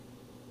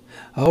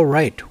All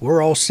right,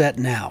 we're all set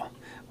now.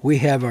 We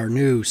have our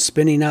new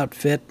spinning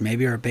outfit,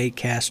 maybe our bait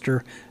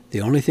caster.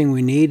 The only thing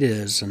we need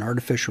is an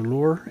artificial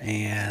lure,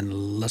 and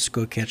let's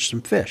go catch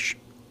some fish.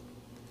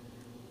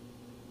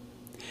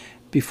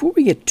 Before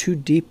we get too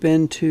deep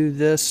into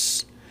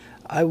this,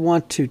 I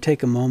want to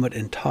take a moment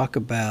and talk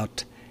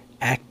about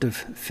active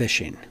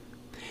fishing.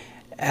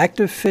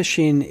 Active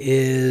fishing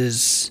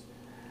is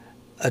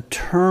a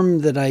term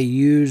that I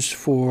use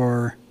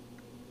for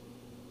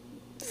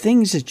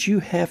things that you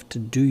have to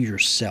do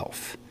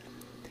yourself,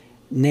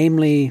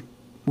 namely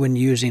when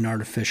using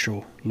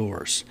artificial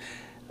lures.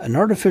 An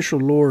artificial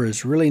lure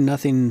is really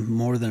nothing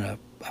more than a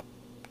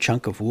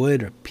chunk of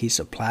wood, a piece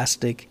of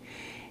plastic.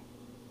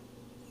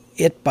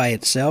 It by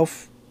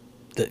itself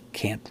that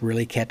can't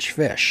really catch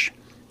fish.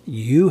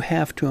 You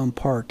have to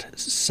impart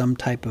some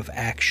type of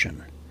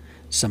action,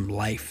 some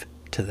life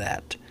to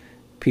that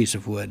piece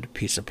of wood,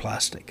 piece of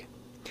plastic,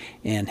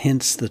 and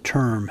hence the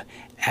term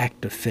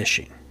active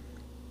fishing.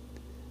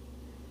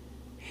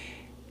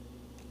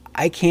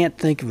 I can't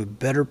think of a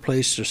better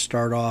place to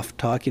start off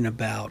talking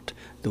about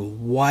the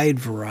wide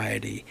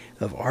variety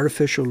of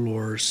artificial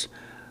lures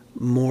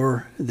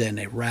more than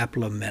a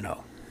Rapala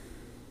minnow.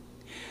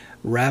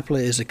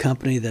 Rapala is a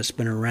company that's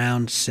been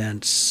around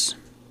since,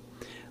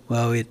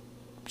 well, it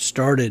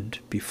started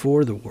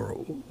before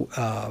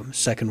the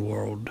Second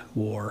World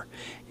War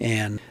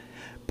and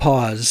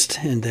paused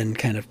and then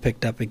kind of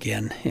picked up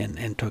again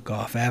and took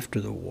off after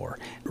the war.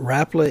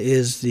 Rapala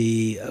is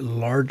the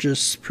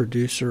largest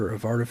producer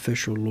of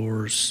artificial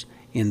lures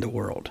in the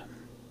world.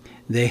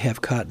 They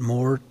have caught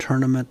more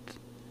tournament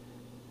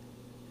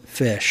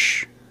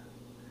fish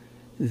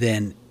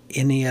than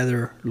any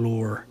other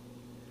lure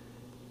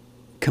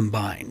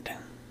combined.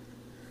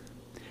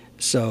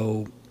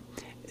 So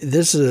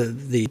this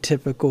is the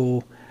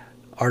typical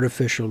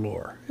artificial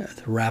lure,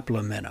 the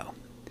Rapala minnow.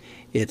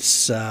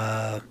 It's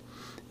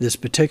this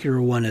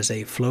particular one is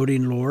a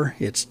floating lure.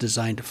 It's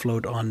designed to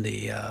float on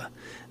the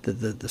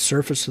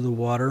surface of the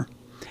water.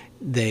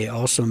 They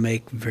also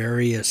make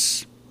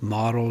various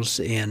models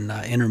in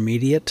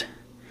intermediate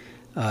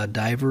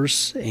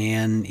divers,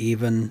 and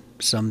even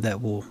some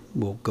that will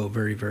go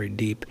very, very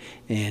deep,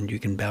 and you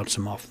can bounce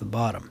them off the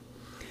bottom.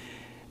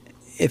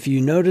 If you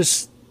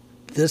notice,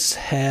 this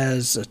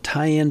has a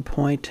tie-in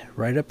point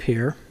right up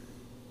here.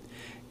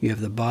 You have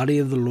the body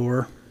of the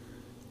lure.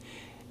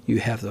 You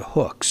have the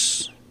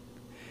hooks.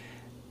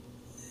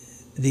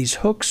 These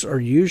hooks are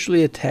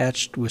usually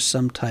attached with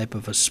some type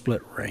of a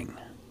split ring.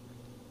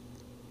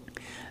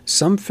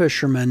 Some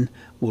fishermen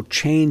will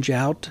change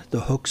out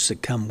the hooks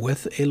that come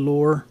with a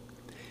lure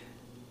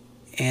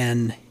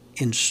and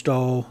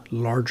install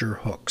larger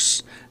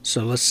hooks.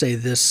 So let's say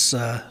this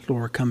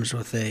lure comes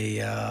with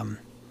a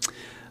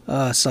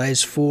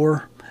size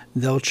 4.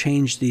 They'll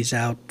change these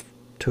out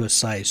to a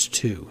size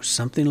 2,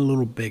 something a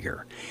little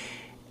bigger.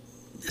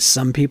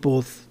 Some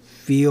people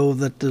feel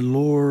that the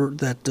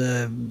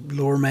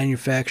lure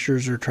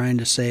manufacturers are trying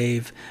to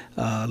save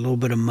a little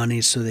bit of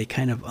money, so they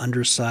kind of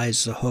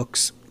undersize the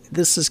hooks.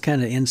 This is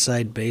kind of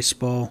inside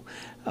baseball.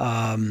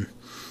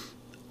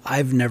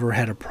 I've never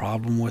had a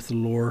problem with the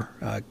lure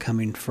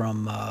coming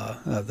from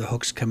the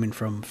hooks coming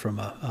from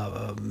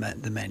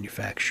the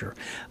manufacturer.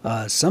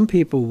 Some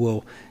people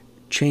will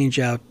change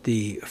out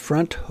the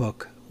front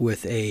hook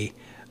with a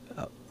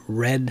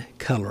red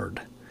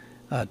colored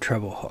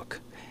treble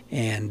hook,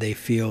 and they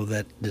feel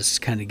that this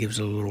kind of gives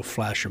a little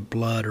flash of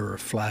blood or a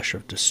flash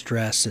of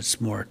distress.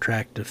 It's more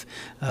attractive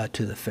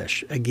to the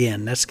fish.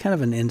 Again, that's kind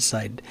of an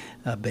inside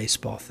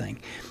baseball thing.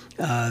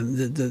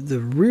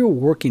 The real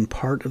working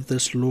part of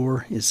this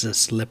lure is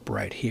this lip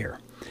right here.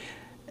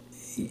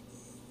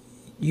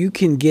 You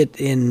can get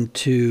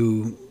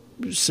into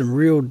some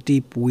real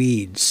deep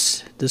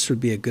weeds. This would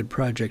be a good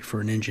project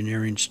for an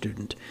engineering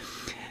student.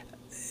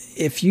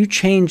 If you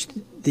change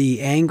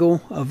the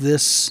angle of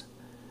this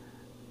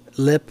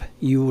lip,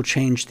 you will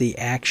change the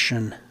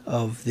action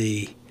of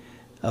the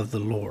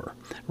lure.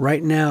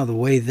 Right now, the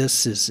way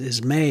this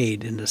is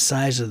made and the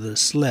size of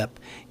this lip,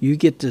 you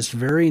get this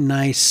very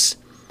nice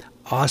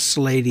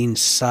oscillating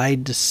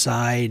side to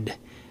side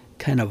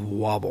kind of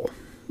wobble.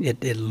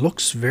 It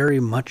looks very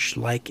much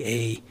like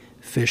a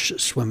fish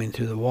swimming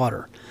through the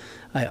water.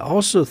 I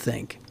also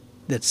think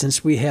that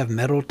since we have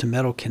metal to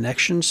metal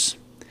connections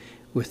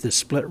with the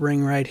split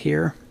ring right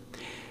here,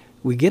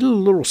 we get a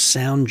little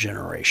sound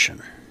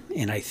generation.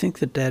 And I think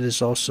that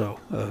is also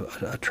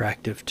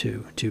attractive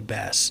to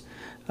bass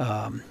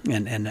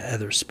and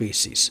other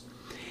species.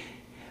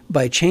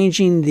 By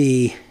changing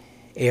the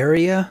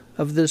area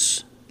of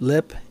this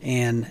lip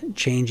and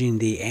changing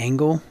the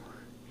angle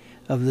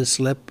of this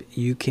lip,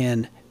 you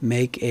can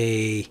make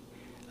a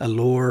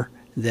lure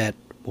that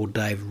will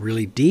dive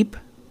really deep,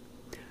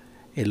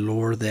 a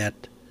lure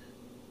that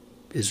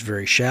is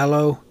very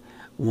shallow,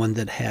 one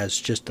that has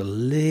just a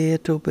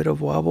little bit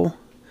of wobble,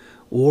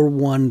 or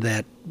one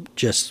that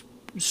just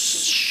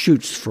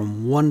shoots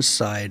from one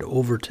side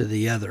over to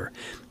the other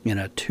in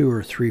a 2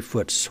 or 3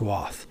 foot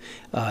swath.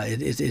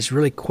 It's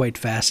really quite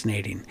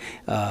fascinating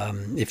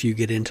if you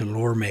get into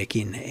lure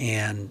making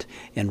and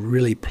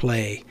really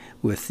play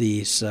with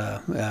these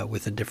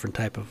with a different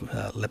type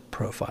of lip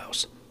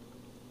profiles.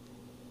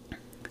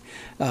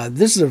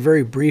 This is a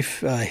very brief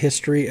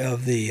history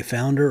of the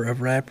founder of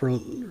Rapala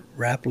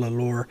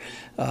Lure,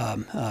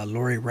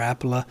 Lori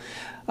Rapala.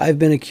 I've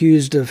been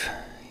accused of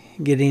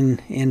getting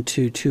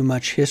into too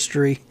much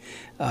history,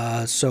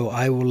 so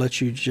I will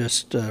let you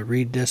just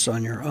read this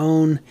on your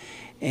own.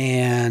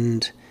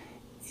 And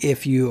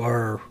if you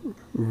are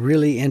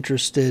really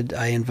interested,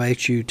 I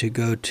invite you to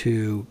go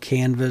to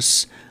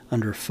Canvas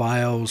under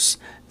Files.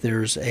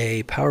 There's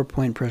a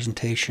PowerPoint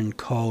presentation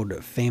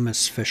called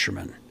Famous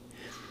Fisherman.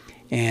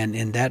 And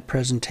in that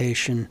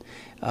presentation,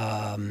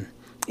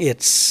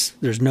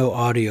 there's no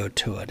audio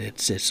to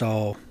it. It's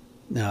all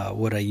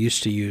what I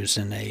used to use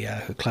in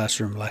a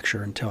classroom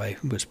lecture until I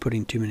was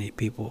putting too many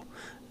people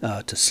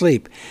to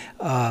sleep.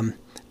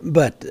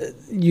 But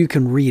you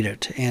can read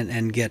it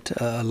and get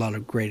a lot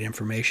of great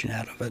information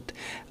out of it.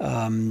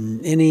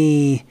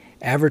 Any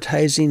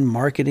advertising,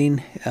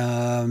 marketing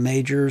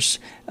majors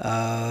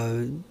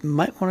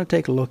might want to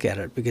take a look at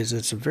it because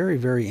it's a very,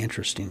 very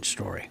interesting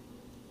story.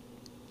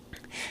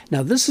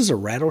 Now this is a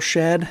rattle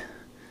shad,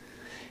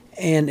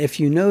 and if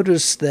you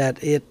notice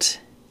that it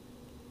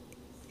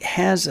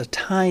has a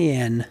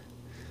tie-in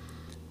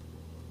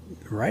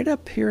right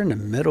up here in the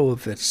middle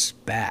of its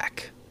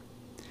back.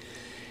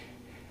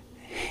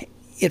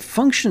 It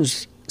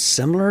functions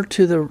similar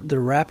to the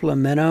Rapala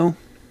minnow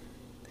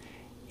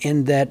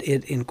in that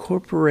it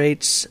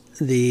incorporates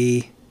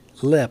the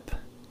lip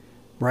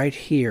right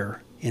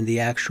here in the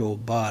actual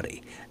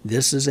body.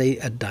 This is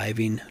a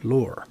diving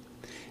lure,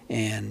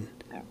 and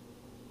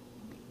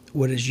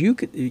what is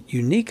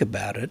unique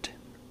about it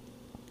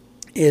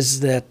is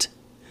that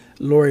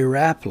Lori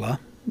Rapala,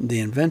 the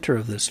inventor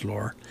of this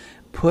lure,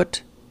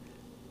 put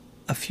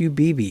a few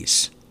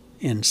BBs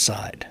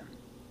inside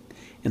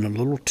in a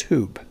little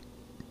tube.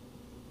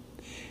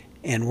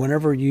 And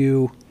whenever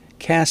you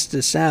cast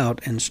this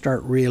out and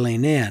start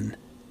reeling in,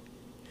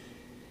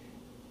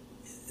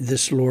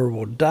 this lure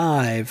will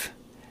dive,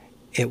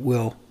 it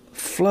will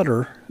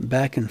flutter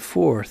back and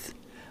forth,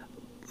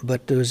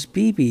 but those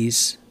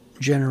BBs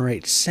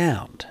generate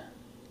sound.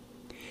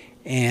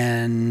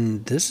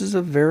 And this is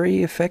a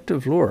very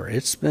effective lure.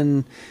 It's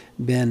been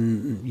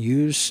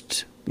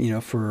used,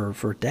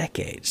 for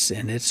decades,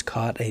 and it's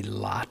caught a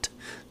lot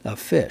of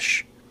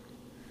fish.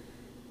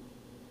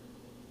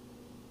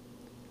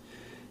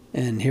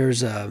 And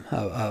here's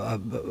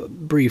a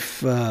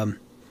brief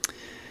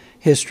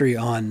history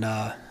on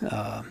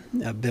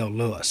Bill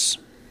Lewis.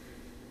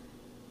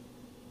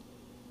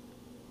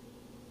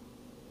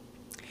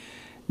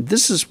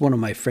 This is one of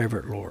my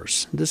favorite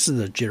lures. This is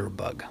a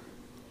jitterbug.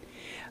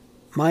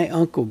 My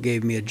uncle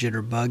gave me a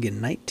jitterbug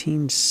in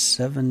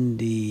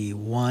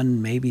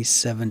 1971, maybe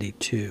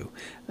 72,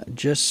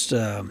 just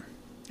I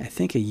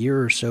think a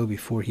year or so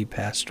before he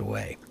passed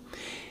away.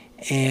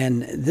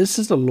 And this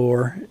is a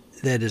lure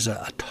that is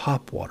a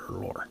topwater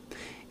lure.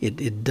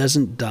 It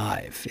doesn't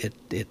dive.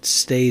 It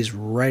stays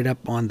right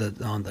up on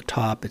the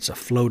top. It's a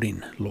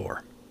floating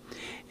lure.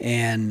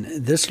 And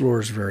this lure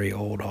is very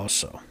old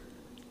also.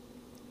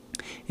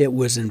 It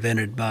was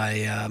invented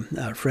by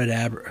Fred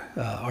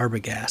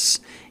Arbogast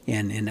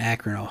in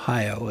Akron,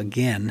 Ohio.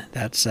 Again,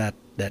 that's that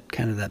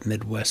kind of that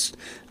Midwest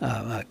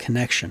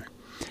connection.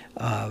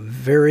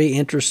 Very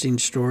interesting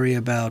story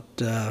about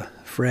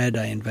Fred.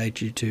 I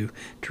invite you to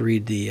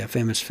read the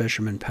Famous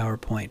Fisherman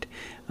PowerPoint.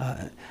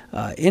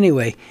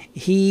 Anyway,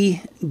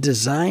 he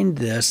designed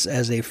this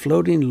as a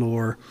floating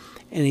lure,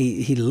 and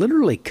he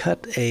literally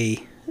cut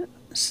the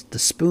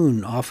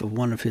spoon off of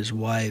one of his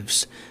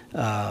wife's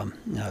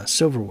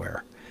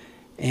silverware.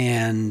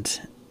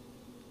 And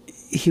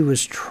he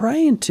was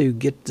trying to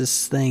get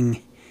this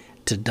thing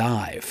to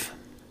dive,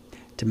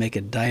 to make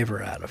a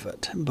diver out of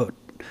it. But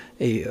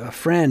a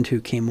friend who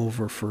came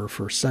over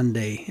for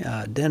Sunday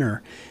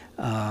dinner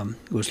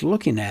was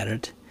looking at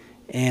it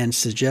and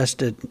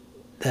suggested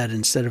that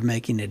instead of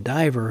making a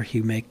diver,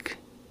 he make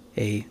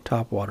a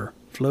topwater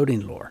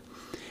floating lure.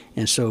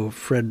 And so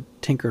Fred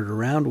tinkered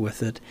around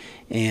with it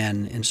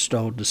and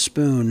installed the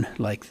spoon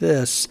like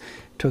this,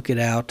 took it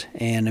out,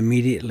 and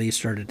immediately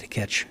started to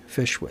catch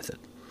fish with it.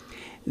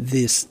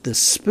 The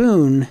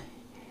spoon,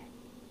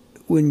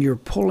 when you're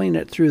pulling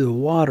it through the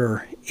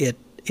water, it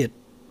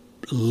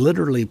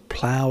literally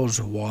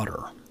plows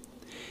water.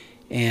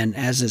 And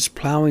as it's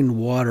plowing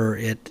water,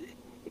 it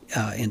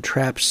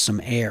entraps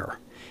some air.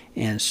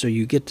 And so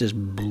you get this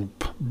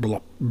bloop,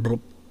 bloop,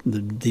 bloop,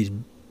 these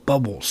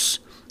bubbles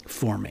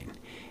forming.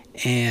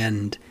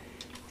 And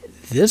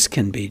this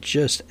can be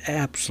just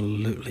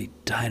absolutely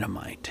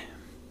dynamite.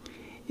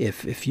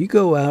 If you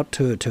go out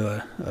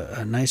to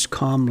a nice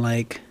calm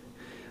lake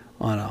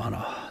on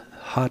a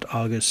hot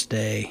August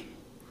day,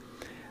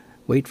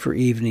 wait for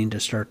evening to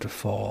start to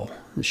fall,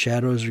 the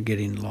shadows are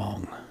getting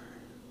long,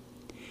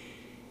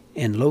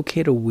 and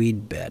locate a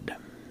weed bed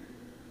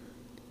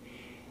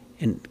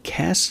and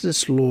cast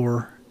this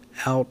lure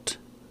out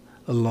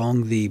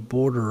along the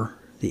border,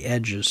 the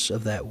edges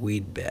of that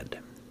weed bed.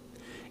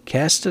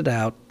 Cast it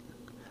out,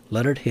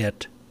 let it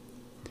hit,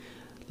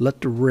 let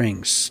the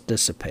rings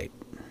dissipate,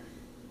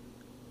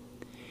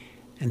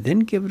 and then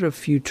give it a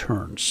few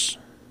turns.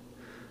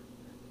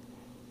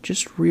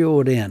 Just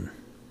reel it in,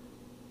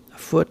 a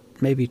foot,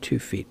 maybe 2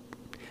 feet.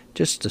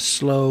 Just a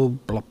slow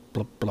blop,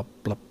 blop, blop,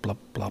 blop, blop,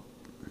 blop,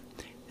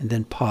 and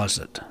then pause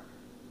it.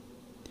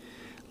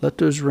 Let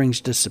those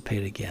rings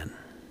dissipate again,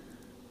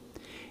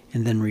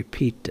 and then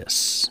repeat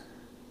this.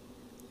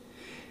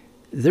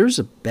 There's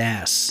a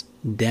bass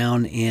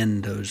down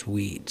in those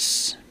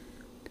weeds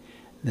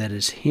that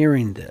is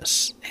hearing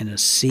this and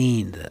is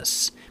seeing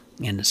this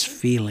and is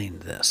feeling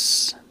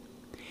this.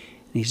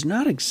 And he's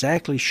not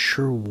exactly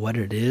sure what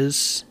it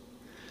is.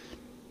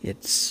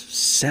 It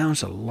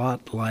sounds a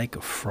lot like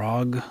a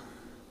frog,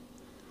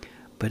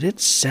 but it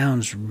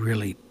sounds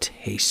really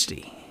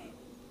tasty.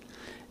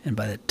 And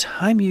by the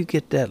time you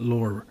get that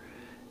lure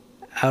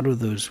out of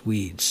those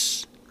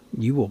weeds,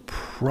 you will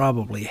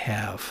probably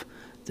have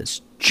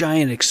this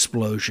giant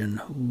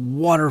explosion,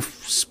 water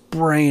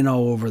spraying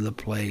all over the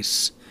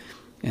place,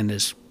 and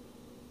this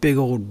big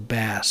old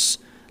bass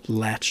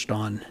latched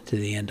on to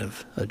the end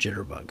of a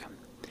jitterbug.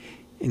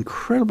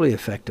 Incredibly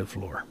effective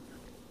lure.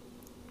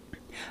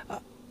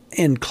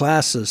 In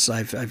classes,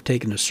 I've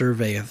taken a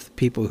survey of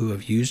people who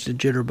have used a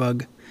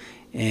jitterbug,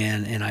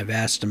 and I've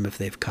asked them if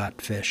they've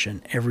caught fish,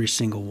 and every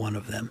single one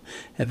of them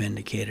have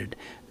indicated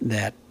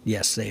that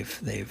yes,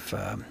 they've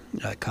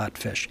caught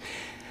fish.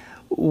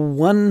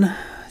 One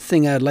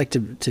thing I'd like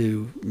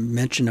to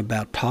mention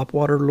about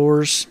topwater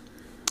lures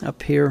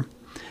up here.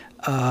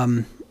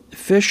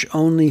 Fish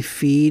only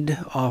feed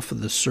off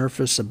of the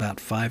surface about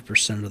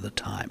 5% of the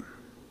time.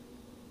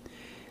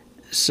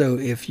 So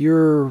if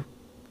you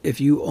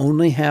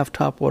only have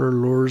topwater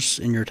lures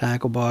in your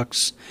tackle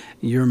box,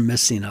 you're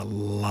missing a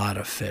lot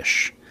of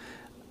fish.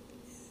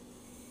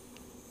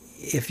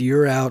 If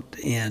you're out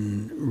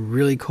in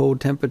really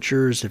cold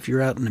temperatures, if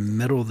you're out in the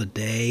middle of the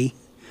day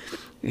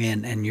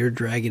and you're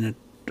dragging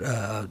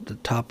the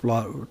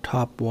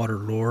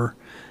topwater lure,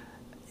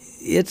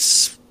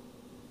 it's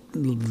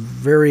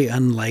very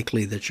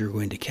unlikely that you're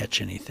going to catch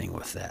anything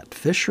with that.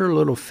 Fish are a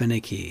little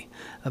finicky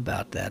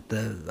about that.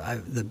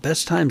 The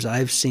best times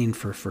I've seen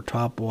for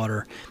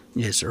topwater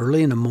is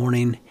early in the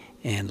morning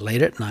and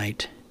late at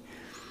night.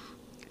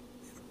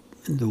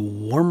 The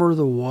warmer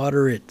the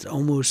water, it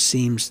almost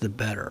seems the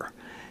better.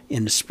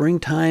 In the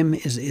springtime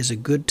is a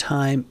good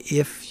time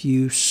if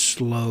you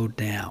slow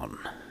down.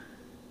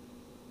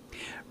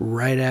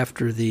 Right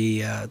after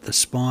the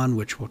spawn,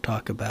 which we'll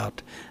talk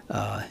about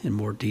in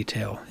more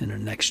detail in the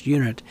next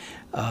unit,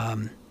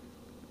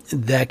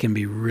 that can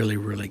be really,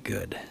 really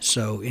good.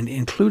 So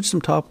include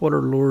some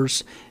topwater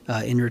lures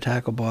in your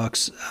tackle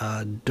box.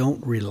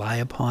 Don't rely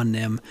upon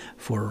them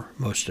for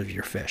most of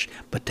your fish,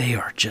 but they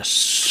are just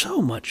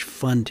so much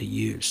fun to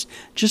use.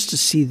 Just to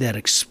see that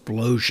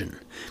explosion,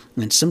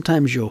 and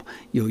sometimes you'll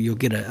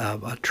get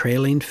a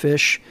trailing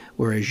fish,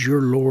 whereas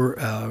your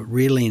lure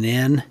reeling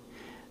in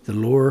the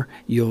lure,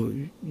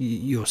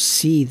 you'll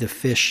see the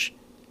fish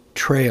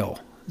trail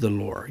the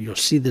lure. You'll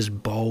see this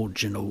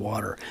bulge in the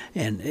water,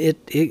 and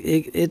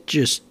it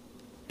just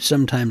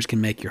sometimes can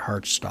make your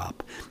heart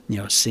stop,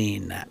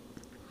 seeing that.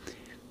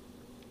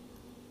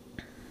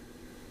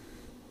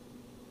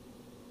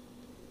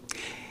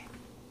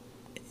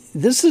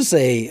 This is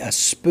a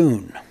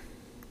spoon.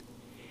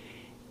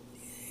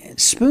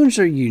 Spoons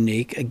are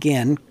unique.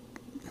 Again,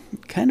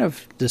 kind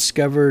of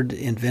discovered,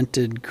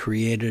 invented,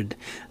 created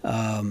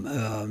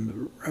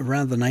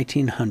around the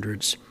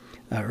 1900s,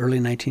 early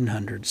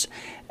 1900s.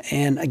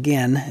 And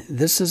again,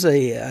 this is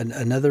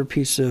another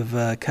piece of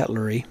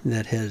cutlery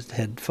that has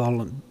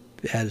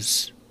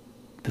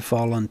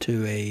befallen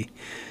to a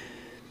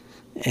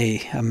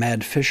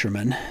mad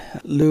fisherman.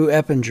 Lou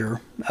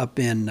Eppinger up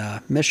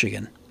in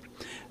Michigan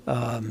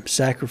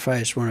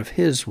sacrificed one of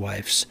his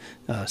wife's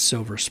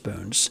silver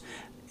spoons.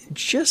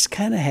 Just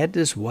kind of had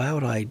this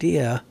wild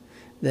idea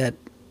that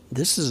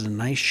this is a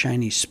nice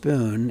shiny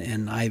spoon,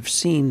 and I've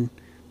seen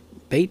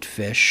bait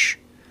fish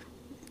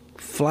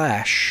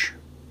flash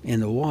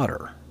in the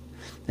water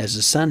as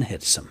the sun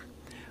hits them.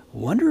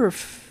 Wonder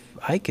if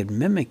I could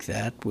mimic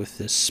that with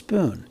this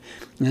spoon.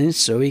 And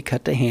so he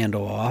cut the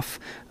handle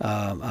off,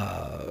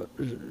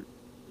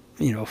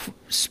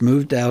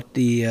 smoothed out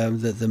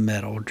the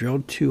metal,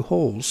 drilled 2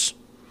 holes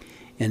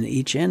in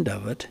each end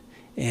of it,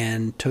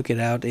 and took it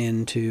out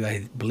into,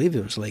 I believe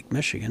it was Lake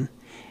Michigan,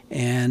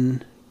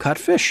 and caught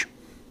fish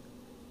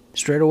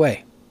straight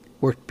away.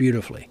 Worked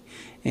beautifully.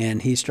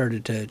 And he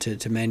started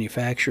to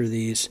manufacture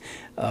these.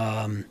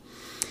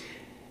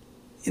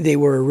 They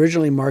were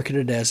originally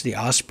marketed as the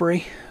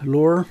Osprey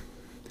lure.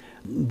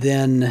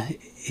 Then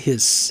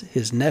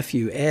his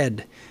nephew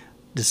Ed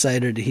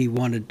decided he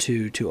wanted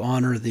to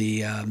honor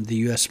the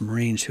U.S.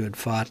 Marines who had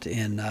fought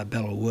in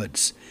Belleau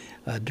Woods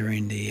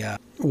during the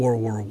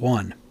World War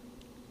I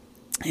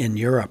in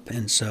Europe,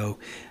 and so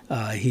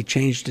he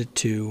changed it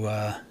to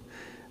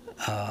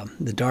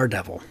the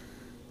Daredevil.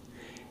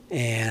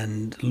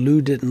 And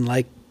Lou didn't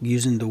like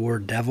using the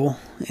word devil,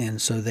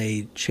 and so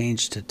they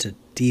changed it to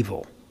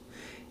devil.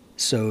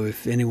 So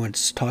if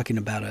anyone's talking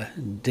about a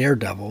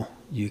daredevil,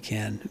 you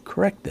can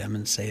correct them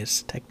and say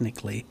it's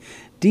technically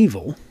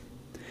devil,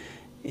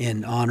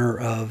 in honor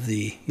of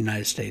the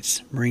United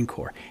States Marine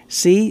Corps.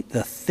 See,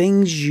 the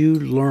things you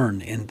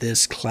learn in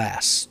this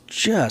class,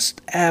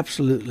 just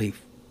absolutely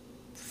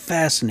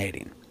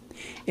fascinating.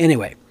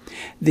 Anyway,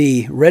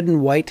 the red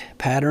and white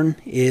pattern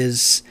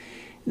is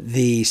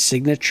the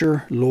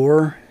signature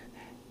lure.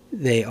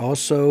 They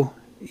also,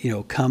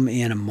 come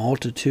in a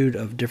multitude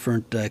of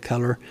different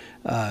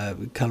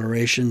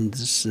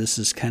colorations. This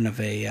is kind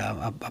of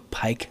a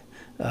pike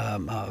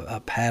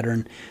a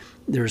pattern.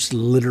 There's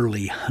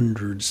literally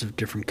hundreds of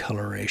different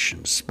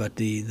colorations, but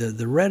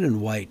the red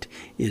and white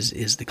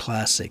is the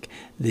classic.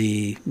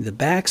 The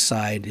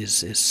backside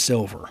is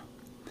silver,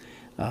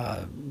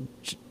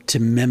 to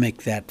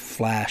mimic that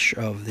flash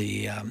of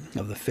the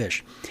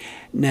fish.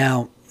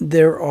 Now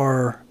there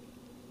are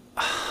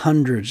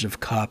hundreds of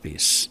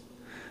copies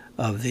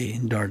of the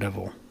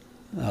Daredevil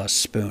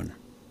spoon.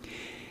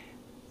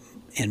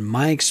 In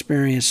my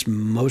experience,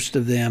 most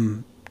of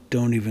them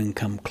don't even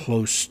come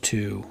close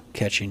to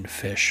catching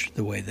fish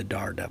the way the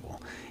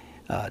Daredevil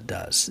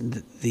does.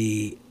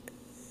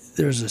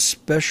 There's a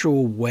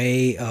special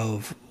way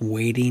of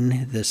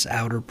weighting this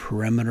outer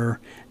perimeter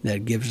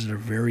that gives it a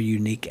very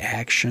unique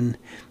action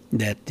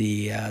that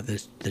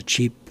the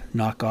cheap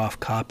knockoff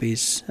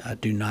copies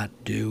do not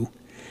do,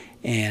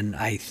 and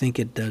I think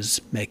it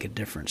does make a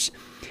difference.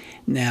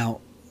 Now,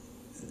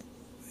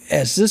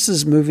 as this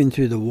is moving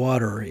through the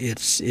water,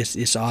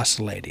 it's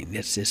oscillating,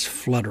 it's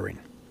fluttering.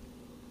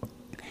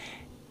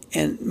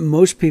 And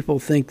most people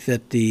think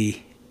that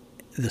the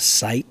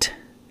sight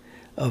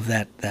of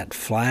that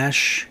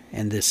flash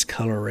and this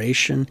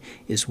coloration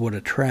is what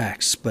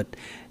attracts. But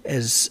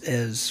as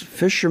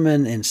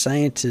fishermen and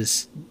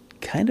scientists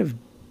kind of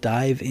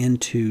dive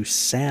into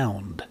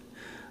sound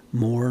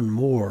more and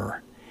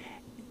more,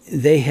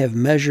 they have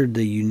measured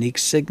the unique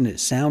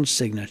sound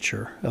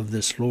signature of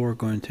this lure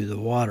going through the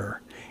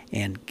water.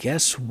 And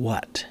guess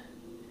what?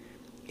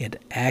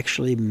 It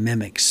actually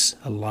mimics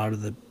a lot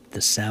of the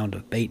sound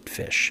of bait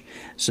fish.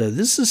 So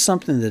this is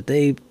something that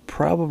they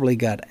probably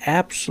got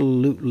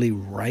absolutely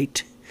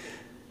right,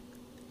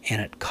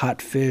 and it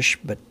caught fish,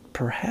 but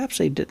perhaps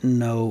they didn't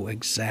know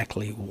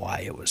exactly why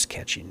it was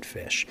catching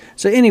fish.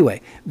 So anyway,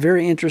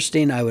 very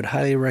interesting. I would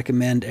highly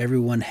recommend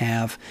everyone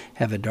have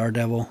a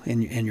Daredevil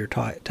in your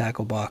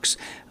tackle box.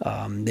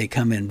 They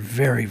come in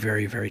very,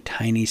 very, very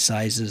tiny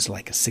sizes,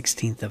 like a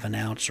 1/16 of an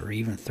ounce or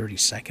even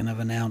 32nd of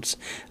an ounce,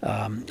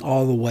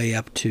 all the way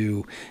up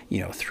to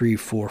 3,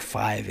 4,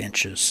 5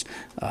 inches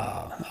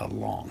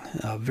long.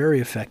 Very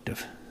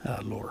effective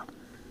lure.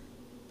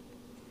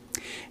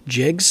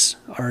 Jigs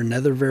are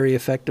another very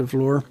effective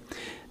lure.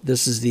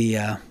 This is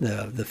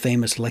the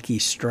famous Lucky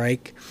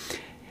Strike.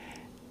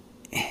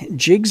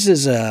 Jigs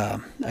is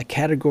a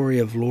category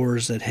of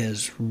lures that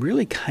has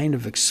really kind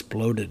of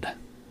exploded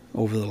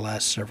over the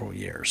last several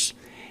years.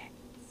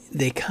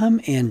 They come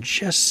in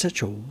just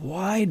such a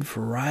wide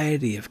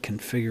variety of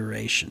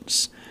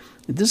configurations.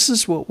 This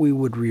is what we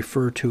would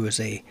refer to as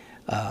a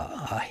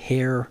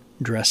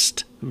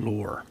hair-dressed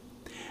lure.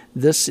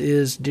 This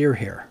is deer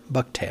hair,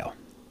 bucktail,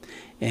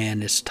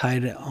 and it's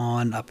tied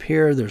on up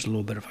here. There's a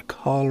little bit of a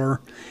collar.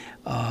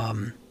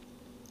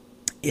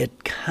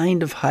 It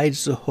kind of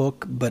hides the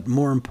hook, but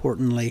more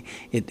importantly,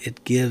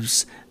 it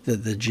gives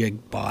the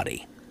jig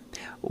body.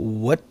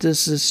 What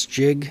does this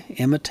jig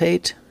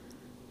imitate?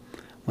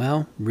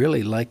 Well,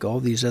 really, like all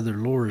these other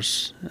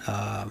lures,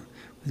 with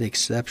the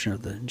exception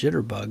of the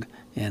jitterbug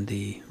and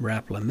the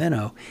Rapala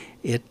minnow,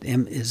 it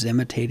is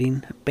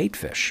imitating bait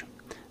fish,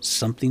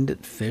 something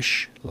that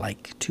fish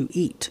like to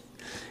eat.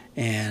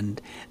 And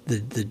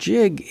the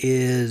jig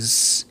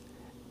is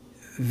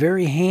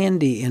very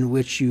handy, in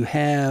which you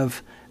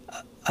have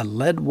a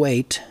lead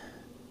weight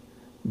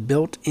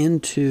built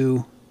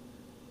into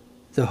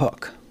the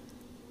hook.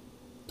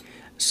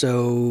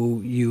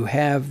 So you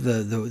have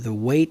the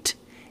weight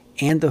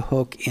and the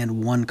hook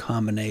in one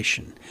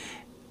combination.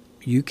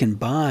 You can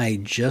buy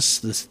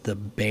just the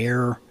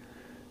bare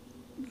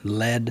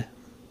lead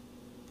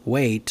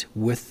weight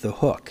with the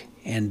hook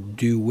and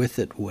do with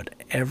it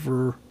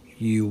whatever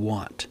you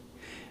want.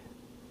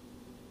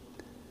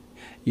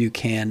 You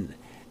can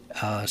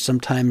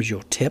sometimes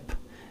you'll tip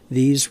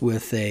these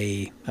with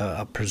a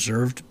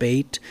preserved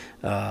bait,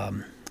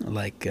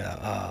 like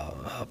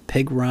a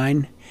pig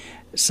rind.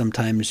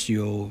 Sometimes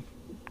you'll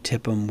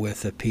tip them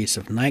with a piece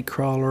of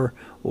nightcrawler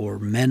or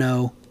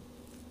minnow.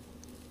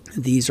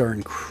 These are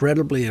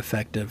incredibly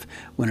effective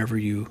whenever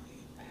you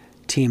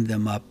team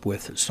them up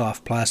with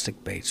soft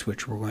plastic baits,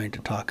 which we're going to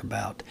talk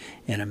about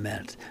in a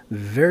minute.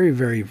 Very,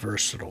 very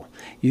versatile.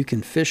 You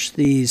can fish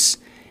these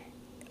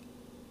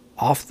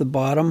off the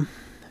bottom,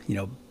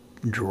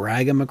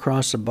 drag them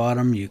across the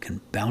bottom. You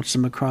can bounce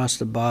them across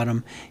the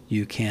bottom.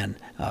 You can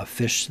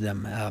fish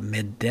them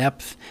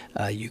mid-depth.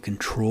 You can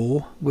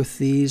troll with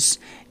these.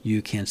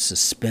 You can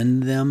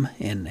suspend them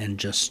and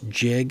just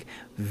jig.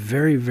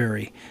 Very,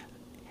 very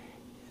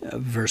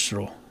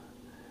versatile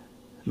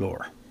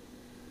lure.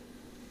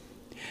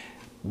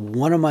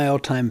 One of my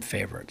all-time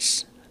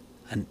favorites,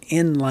 an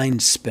inline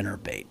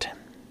spinnerbait.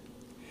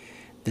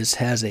 This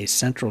has a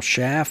central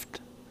shaft,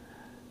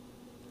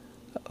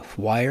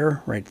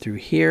 wire right through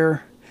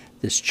here,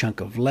 this chunk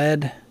of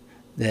lead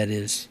that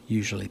is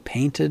usually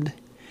painted,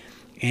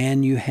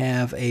 and you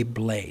have a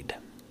blade.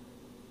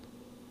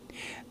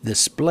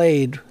 This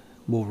blade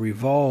will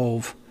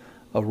revolve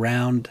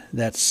around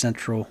that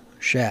central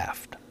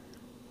shaft.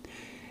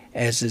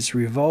 As it's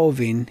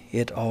revolving,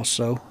 it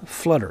also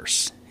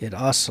flutters. It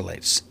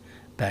oscillates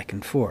back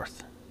and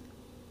forth.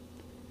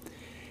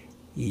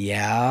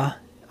 Yeah,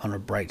 on a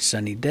bright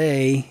sunny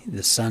day,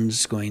 the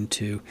sun's going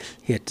to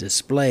hit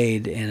this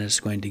blade and it's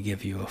going to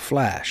give you a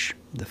flash.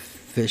 The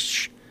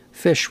fish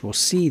will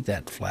see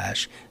that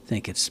flash,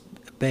 think it's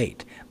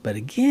bait. But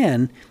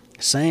again,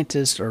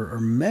 scientists are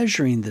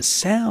measuring the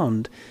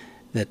sound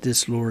that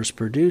this lure is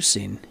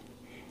producing,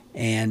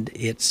 and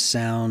it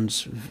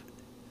sounds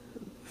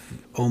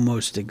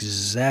almost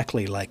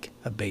exactly like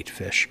a bait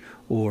fish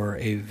or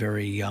a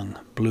very young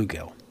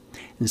bluegill.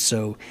 And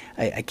so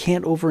I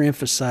can't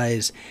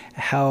overemphasize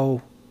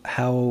how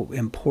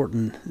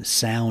important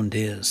sound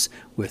is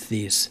with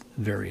these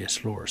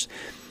various lures.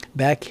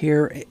 Back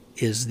here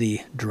is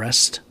the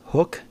dressed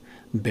hook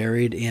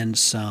buried in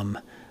some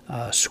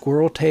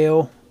squirrel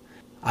tail.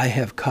 I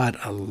have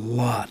caught a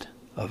lot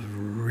of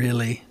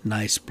really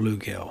nice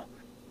bluegill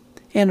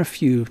and a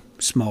few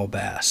small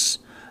bass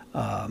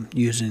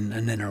using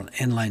an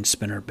inline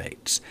spinner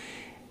baits.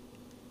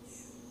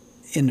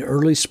 In the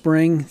early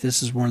spring,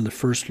 this is one of the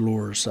first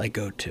lures I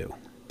go to.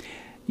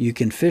 You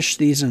can fish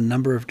these in a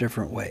number of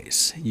different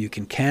ways. You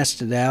can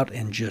cast it out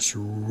and just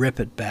rip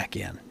it back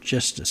in,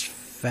 just as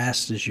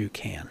fast as you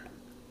can.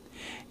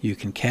 You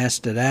can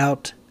cast it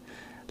out,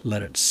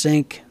 let it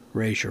sink,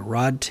 raise your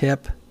rod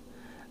tip,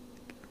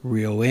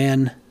 reel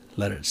in,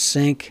 let it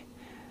sink,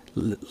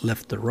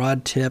 lift the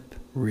rod tip,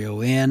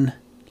 reel in,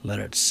 let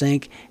it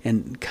sink,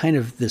 and kind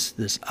of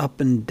this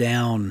up and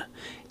down,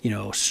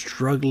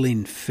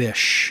 struggling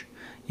fish,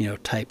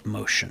 type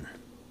motion.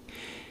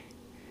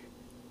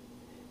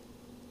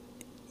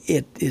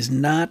 It is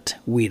not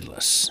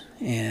weedless,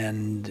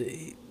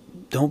 and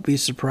don't be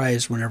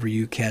surprised whenever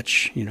you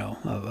catch,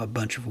 a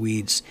bunch of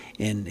weeds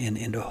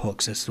into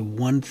hooks. That's the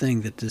one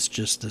thing that this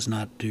just does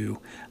not do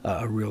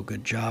a real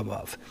good job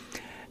of.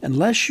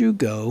 Unless you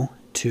go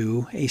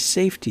to a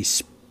safety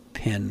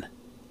pin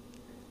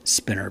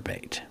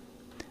spinnerbait.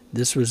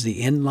 This was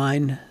the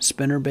inline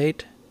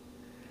spinnerbait.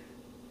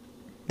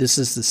 This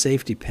is the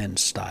safety pin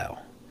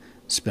style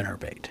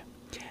spinnerbait.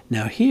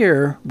 Now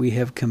here we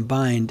have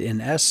combined, in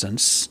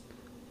essence,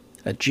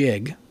 a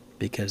jig,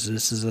 because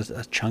this is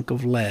a chunk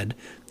of lead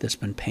that's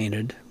been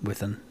painted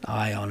with an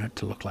eye on it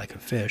to look like a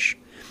fish.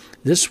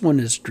 This one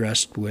is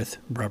dressed with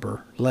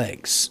rubber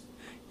legs.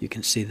 You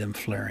can see them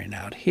flaring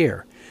out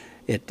here.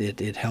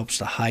 It helps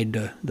to hide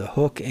the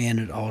hook, and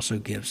it also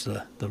gives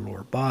the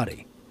lure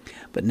body.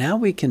 But now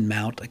we can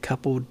mount a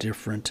couple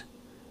different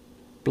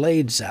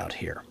blades out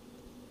here.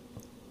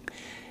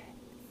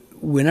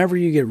 Whenever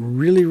you get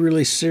really,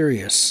 really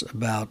serious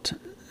about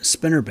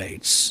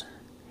spinnerbaits,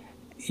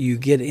 you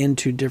get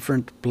into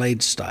different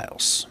blade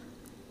styles.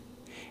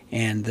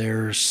 And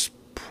there's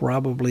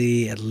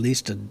probably at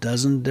least a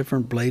dozen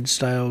different blade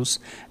styles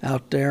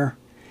out there.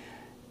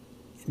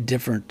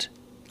 Different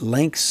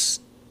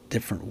lengths,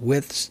 different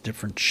widths,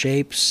 different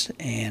shapes,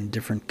 and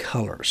different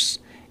colors.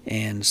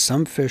 And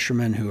some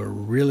fishermen who are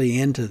really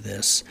into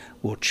this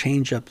will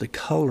change up the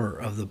color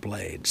of the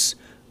blades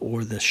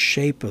or the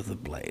shape of the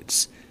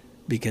blades,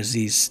 because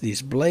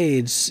these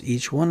blades,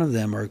 each one of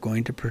them, are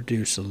going to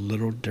produce a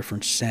little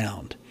different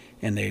sound,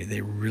 and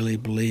they really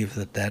believe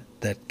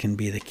that can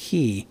be the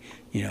key,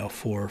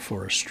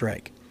 for a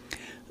strike.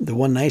 The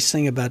one nice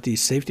thing about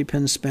these safety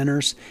pin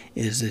spinners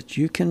is that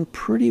you can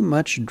pretty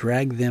much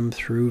drag them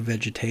through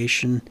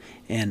vegetation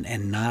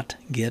and not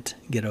get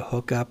a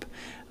hookup.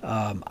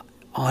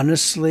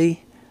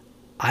 Honestly,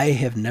 I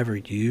have never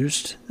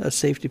used a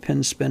safety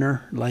pin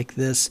spinner like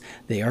this.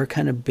 They are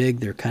kind of big.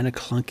 They're kind of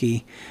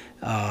clunky.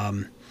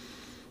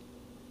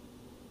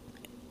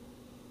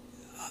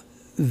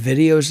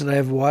 Videos that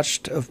I've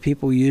watched of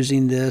people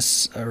using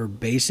this are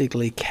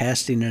basically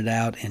casting it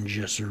out and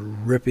just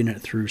ripping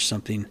it through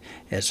something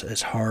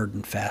as hard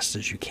and fast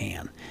as you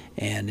can,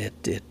 and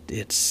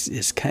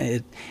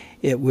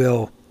it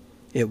will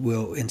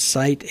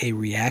incite a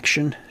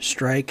reaction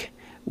strike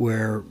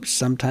where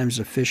sometimes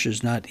the fish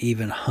is not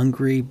even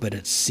hungry, but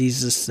it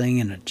sees this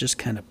thing and it just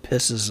kind of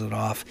pisses it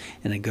off,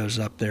 and it goes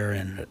up there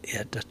and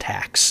it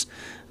attacks.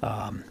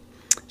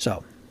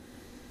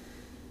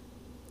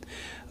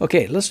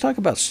 Okay, let's talk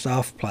about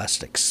soft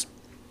plastics.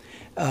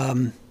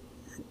 And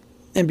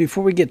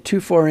before we get too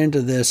far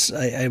into this,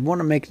 I want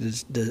to make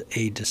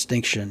a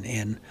distinction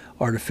in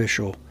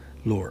artificial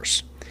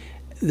lures.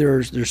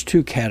 There's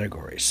two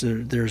categories.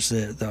 There's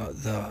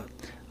the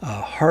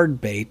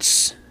hard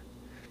baits,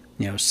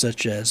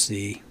 such as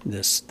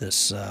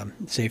this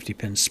safety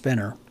pin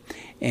spinner,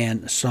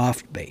 and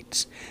soft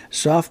baits.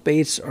 Soft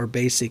baits are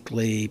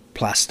basically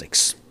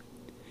plastics.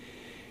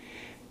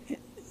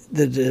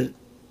 To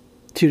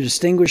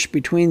distinguish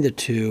between the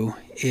two,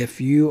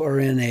 if you are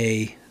in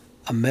a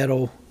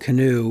metal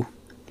canoe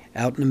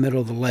out in the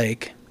middle of the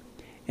lake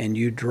and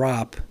you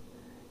drop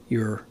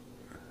your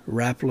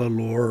Rapala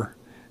lure,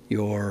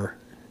 your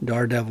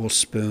Daredevil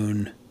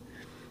spoon,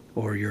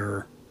 or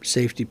your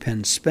safety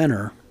pin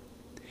spinner,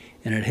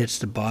 and it hits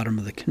the bottom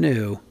of the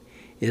canoe,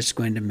 it's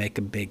going to make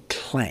a big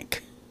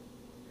clank.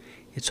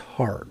 It's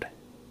hard.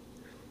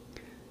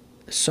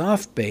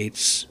 Soft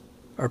baits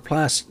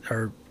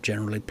are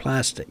generally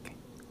plastic.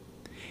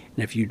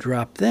 And if you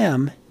drop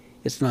them,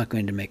 it's not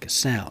going to make a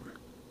sound.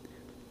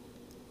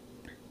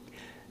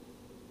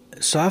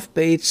 Soft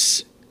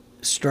baits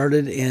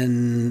started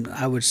in,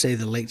 I would say,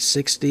 the late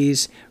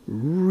 60s,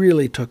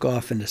 really took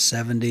off in the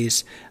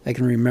 70s. I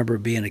can remember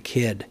being a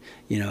kid,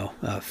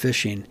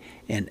 fishing,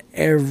 and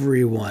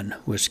everyone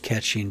was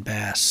catching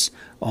bass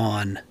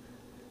on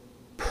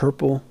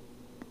purple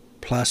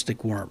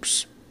plastic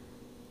worms.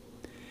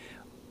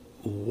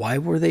 Why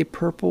were they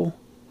purple?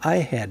 I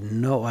had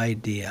no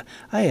idea.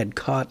 I had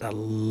caught a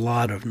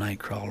lot of night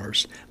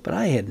crawlers, but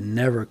I had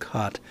never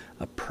caught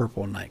a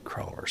purple night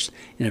crawlers.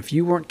 And if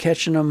you weren't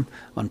catching them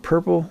on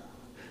purple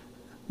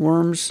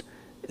worms,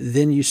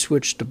 then you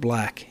switched to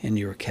black and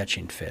you were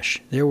catching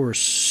fish. There were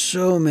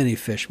so many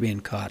fish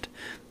being caught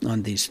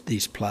on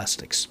these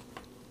plastics.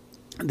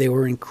 They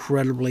were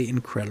incredibly,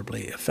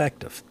 incredibly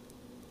effective.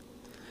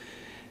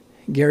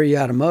 Gary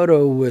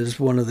Yamamoto was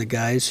one of the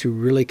guys who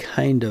really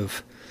kind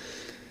of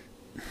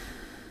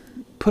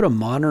put a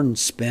modern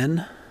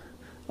spin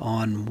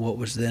on what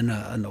was then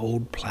an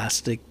old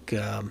plastic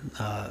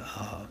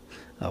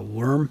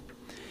worm.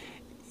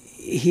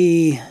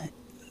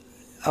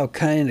 I'll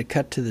kind of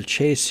cut to the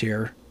chase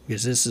here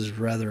because this is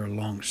rather a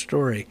long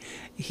story.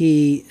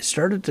 He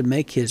started to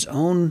make his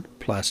own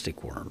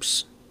plastic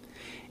worms,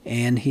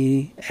 and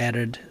he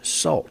added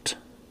salt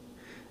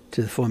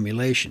to the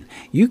formulation.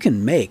 You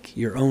can make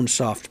your own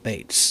soft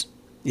baits.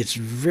 It's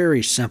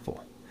very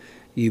simple.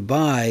 You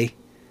buy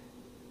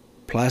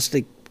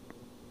plastic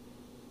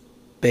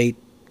bait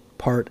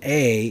part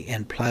A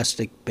and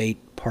plastic bait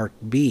part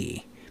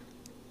B,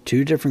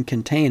 2 different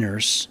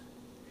containers.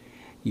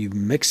 You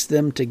mix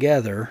them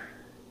together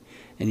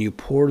and you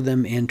pour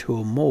them into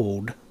a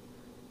mold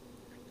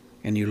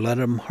and you let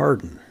them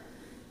harden.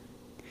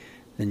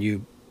 Then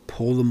you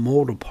pull the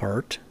mold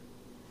apart,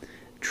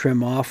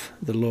 trim off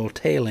the little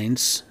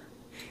tailings,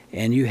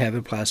 and you have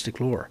a plastic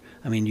lure.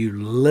 I mean, you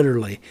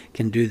literally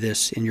can do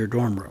this in your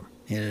dorm room.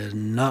 It is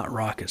not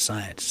rocket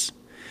science.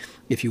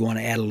 If you want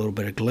to add a little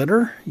bit of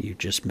glitter, you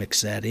just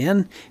mix that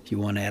in. If you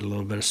want to add a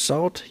little bit of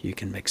salt, you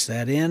can mix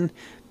that in.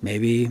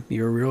 Maybe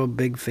you're a real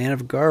big fan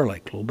of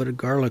garlic, a little bit of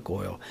garlic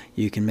oil.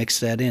 You can mix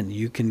that in.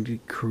 You can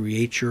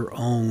create your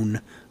own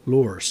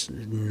lures.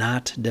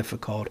 Not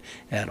difficult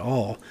at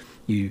all.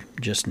 You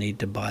just need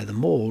to buy the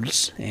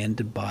molds and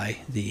to buy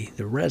the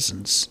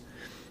resins.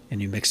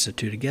 And you mix the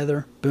two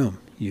together, boom,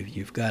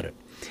 you've got it.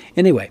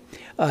 Anyway,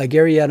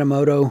 Gary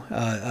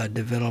Yamamoto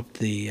developed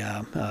the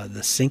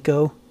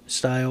Senko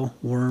style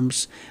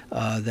worms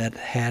that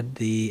had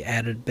the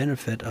added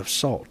benefit of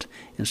salt.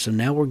 And so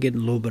now we're getting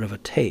a little bit of a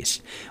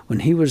taste. When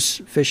he was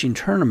fishing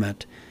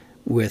tournament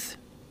with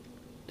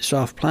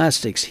soft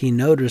plastics, he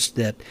noticed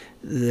that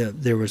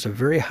there was a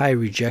very high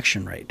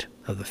rejection rate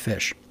of the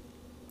fish.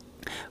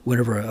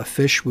 Whenever a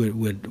fish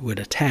would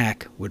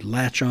attack, would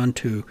latch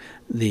onto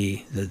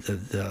the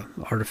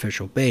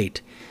artificial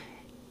bait,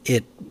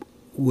 it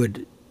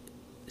would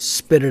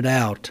spit it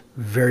out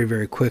very,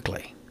 very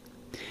quickly.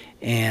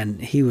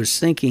 And he was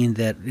thinking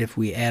that if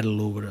we add a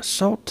little bit of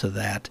salt to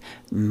that,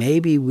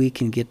 maybe we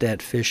can get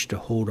that fish to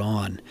hold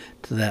on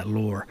to that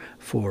lure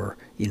for,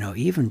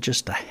 even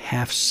just a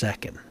half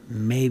second,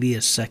 maybe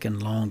a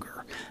second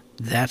longer.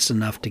 That's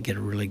enough to get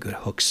a really good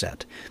hook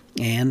set.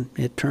 And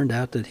it turned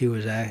out that he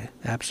was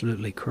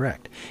absolutely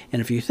correct.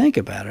 And if you think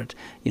about it,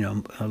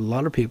 a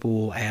lot of people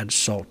will add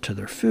salt to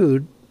their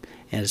food.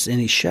 As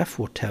any chef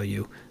will tell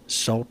you,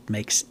 salt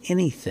makes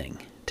anything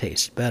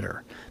taste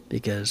better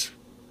because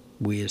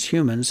we as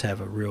humans have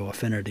a real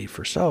affinity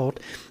for salt,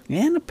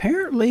 and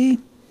apparently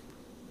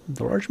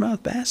the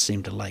largemouth bass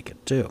seem to like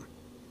it too.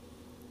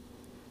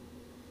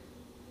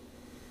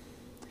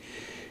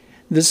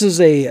 This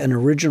is an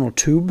original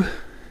tube.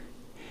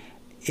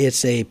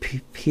 It's a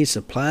piece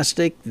of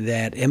plastic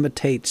that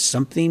imitates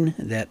something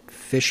that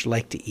fish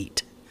like to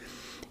eat.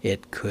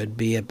 It could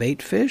be a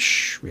bait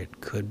fish, it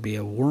could be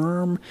a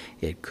worm,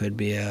 it could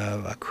be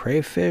a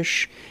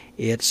crayfish.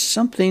 It's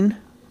something.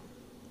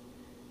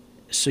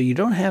 So you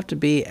don't have to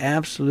be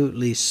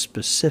absolutely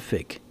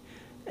specific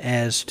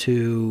as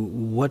to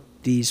what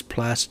these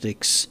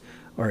plastics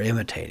are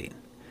imitating.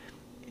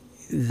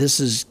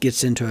 This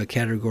gets into a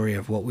category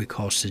of what we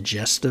call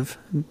suggestive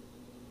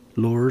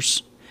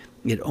lures.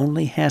 It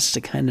only has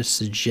to kind of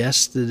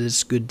suggest that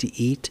it's good to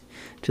eat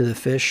to the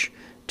fish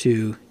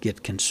to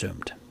get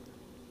consumed.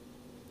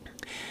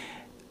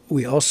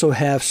 We also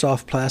have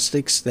soft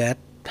plastics that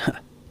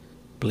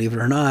believe it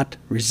or not,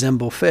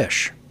 resemble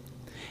fish.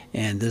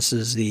 And this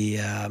is the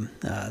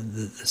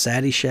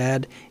Zaddy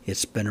Shad.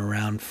 It's been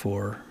around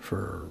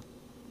for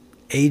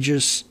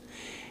ages.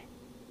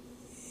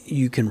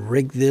 You can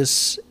rig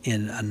this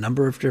in a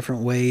number of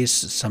different ways,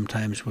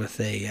 sometimes with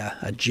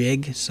a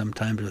jig,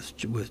 sometimes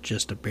with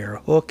just a bare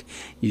hook.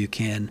 You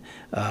can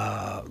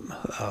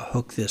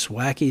hook this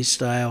wacky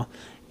style.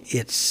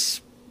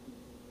 It's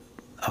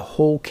a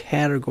whole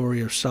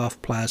category of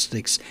soft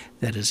plastics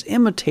that is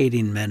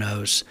imitating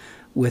minnows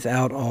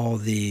without all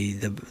the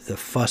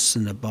fuss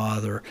and the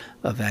bother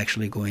of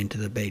actually going to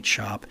the bait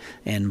shop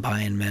and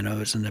buying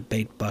minnows and the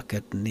bait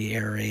bucket and the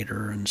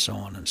aerator and so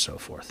on and so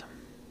forth.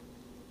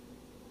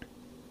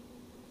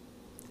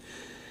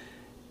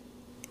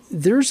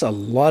 There's a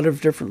lot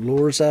of different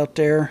lures out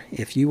there.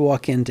 If you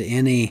walk into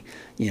any,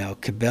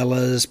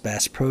 Cabela's,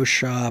 Bass Pro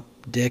Shop,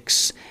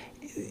 Dick's,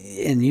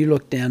 and you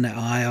look down the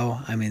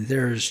aisle, I mean,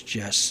 there's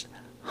just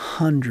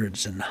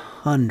hundreds and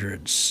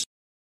hundreds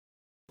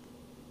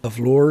of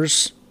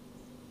lures.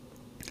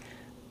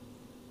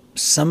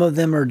 Some of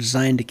them are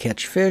designed to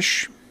catch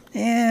fish.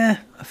 A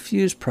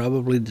few's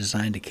probably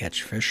designed to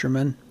catch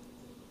fishermen.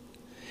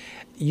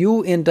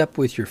 You'll end up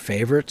with your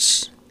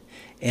favorites.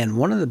 And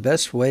one of the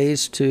best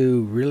ways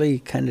to really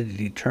kind of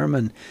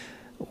determine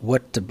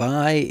what to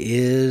buy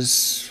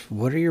is,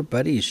 what are your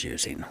buddies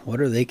using? What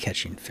are they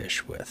catching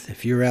fish with?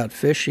 If you're out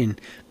fishing,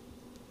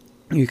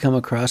 you come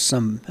across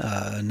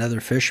another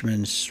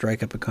fisherman,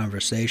 strike up a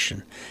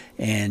conversation,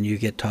 and you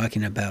get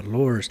talking about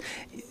lures.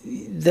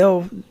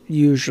 They'll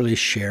usually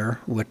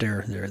share what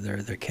they're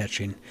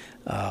catching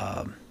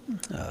the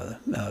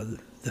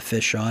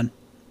fish on.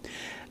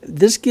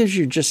 This gives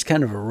you just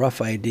kind of a rough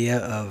idea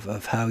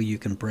of how you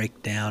can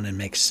break down and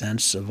make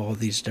sense of all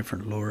these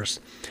different lures.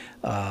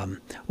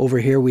 Over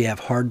here we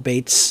have hard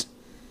baits,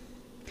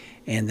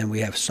 and then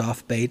we have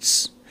soft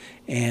baits.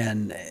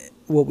 And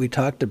what we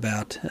talked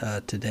about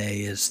today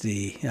is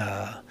the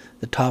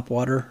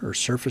topwater or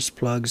surface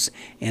plugs,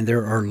 and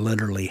there are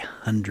literally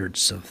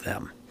hundreds of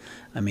them.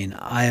 I mean,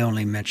 I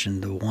only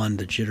mentioned the one,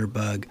 the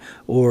jitterbug,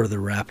 or the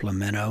Rapala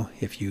minnow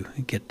if you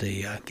get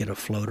a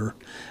floater.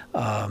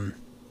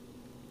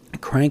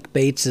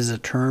 Crankbaits is a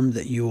term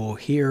that you will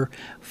hear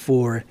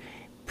for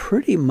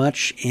pretty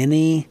much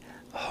any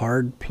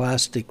hard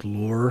plastic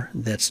lure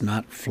that's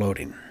not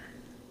floating,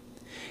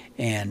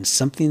 and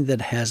something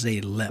that has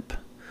a lip.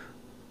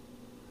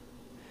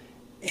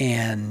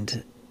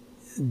 And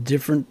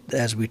different,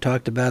 as we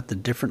talked about, the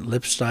different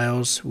lip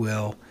styles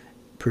will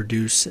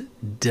produce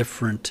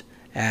different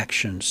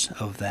actions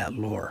of that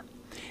lure.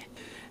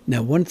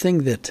 Now, one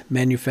thing that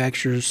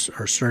manufacturers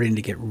are starting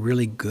to get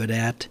really good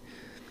at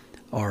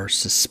are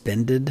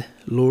suspended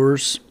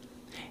lures.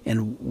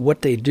 And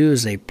what they do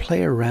is they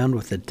play around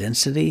with the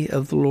density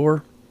of the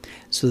lure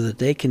so that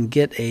they can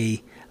get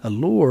a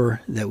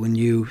lure that when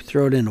you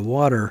throw it in the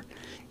water,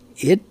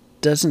 it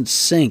doesn't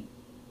sink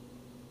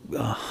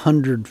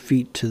 100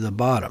 feet to the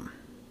bottom,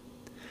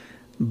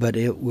 but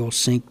it will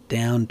sink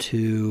down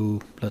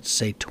to, let's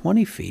say,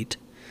 20 feet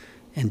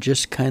and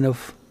just kind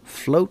of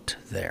float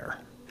there,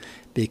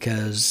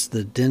 because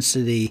the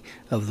density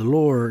of the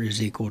lure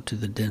is equal to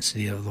the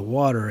density of the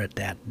water at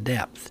that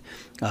depth.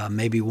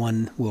 Maybe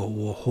one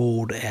will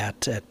hold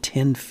at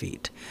 10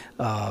 feet.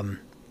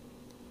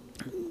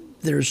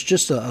 There's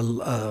just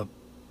a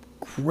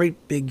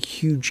great big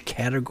huge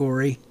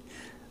category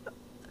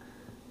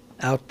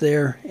out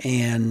there,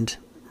 and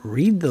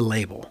read the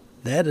label.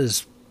 That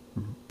is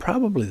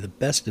probably the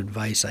best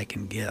advice I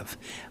can give.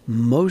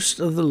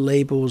 Most of the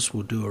labels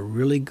will do a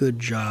really good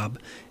job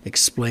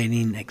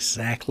explaining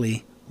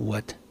exactly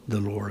what the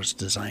lure is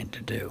designed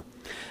to do.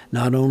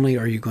 Not only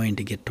are you going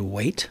to get the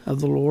weight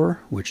of the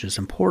lure, which is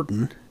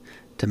important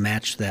to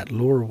match that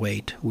lure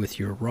weight with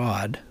your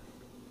rod,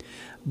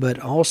 but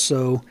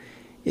also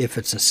if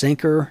it's a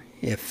sinker,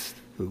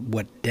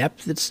 what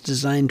depth it's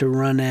designed to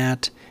run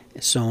at,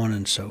 so on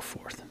and so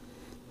forth.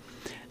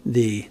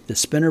 The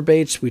spinner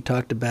baits, we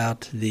talked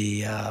about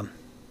the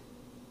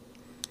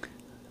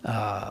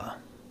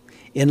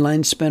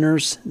inline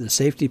spinners, the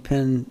safety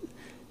pin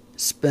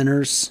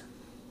spinners,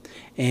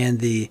 and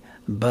the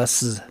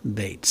buzz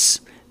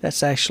baits.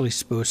 That's actually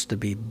supposed to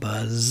be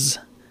buzz,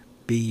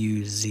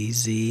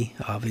 B-U-Z-Z.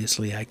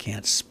 Obviously, I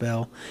can't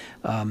spell.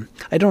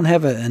 I don't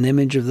have an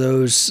image of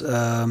those.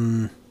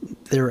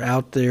 They're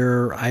out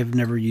there. I've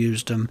never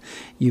used them.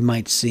 You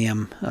might see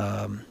them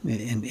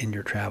in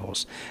your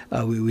travels.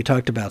 We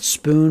talked about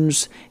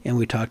spoons, and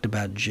we talked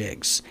about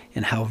jigs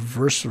and how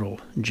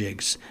versatile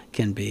jigs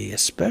can be,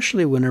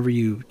 especially whenever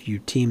you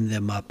team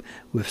them up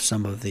with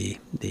some of the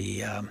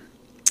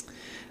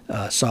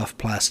soft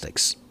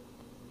plastics.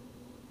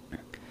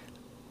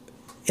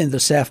 In the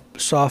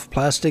soft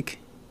plastic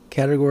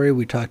category,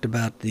 we talked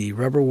about the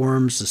rubber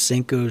worms, the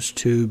Senkos,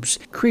 tubes,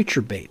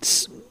 creature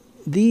baits.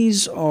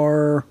 These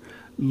are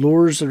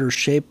lures that are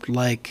shaped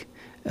like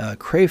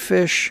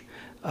crayfish,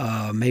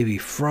 maybe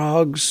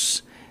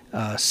frogs,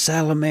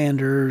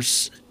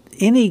 salamanders,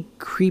 any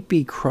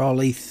creepy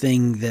crawly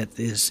thing that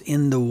is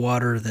in the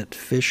water that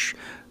fish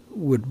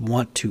would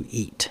want to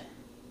eat.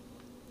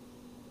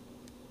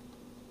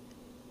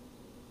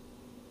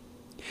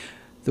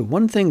 The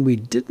one thing we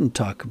didn't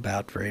talk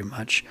about very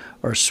much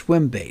are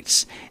swim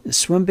baits.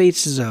 Swim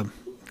baits is a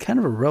kind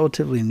of a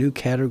relatively new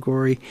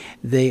category.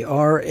 They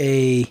are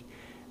a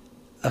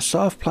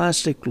soft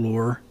plastic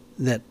lure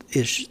that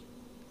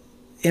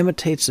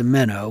imitates a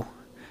minnow,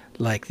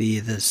 like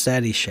the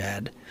satty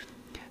shad.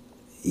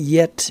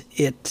 Yet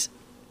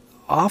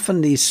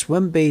often these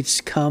swim baits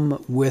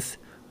come with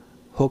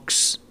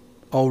hooks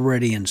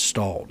already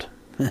installed,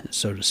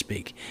 so to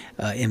speak,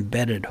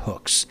 embedded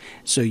hooks.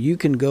 So you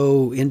can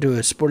go into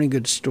a sporting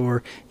goods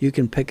store, you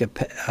can pick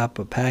up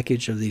a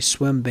package of these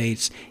swim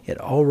baits. It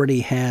already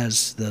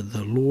has the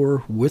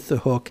lure with the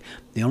hook.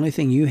 The only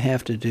thing you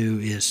have to do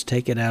is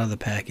take it out of the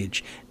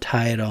package,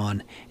 tie it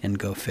on, and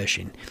go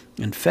fishing.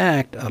 In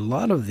fact, a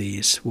lot of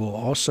these will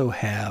also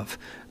have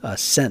a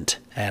scent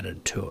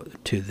added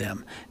to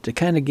them to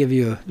kind of give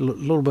you a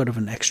little bit of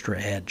an extra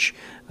edge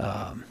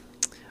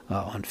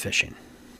on fishing.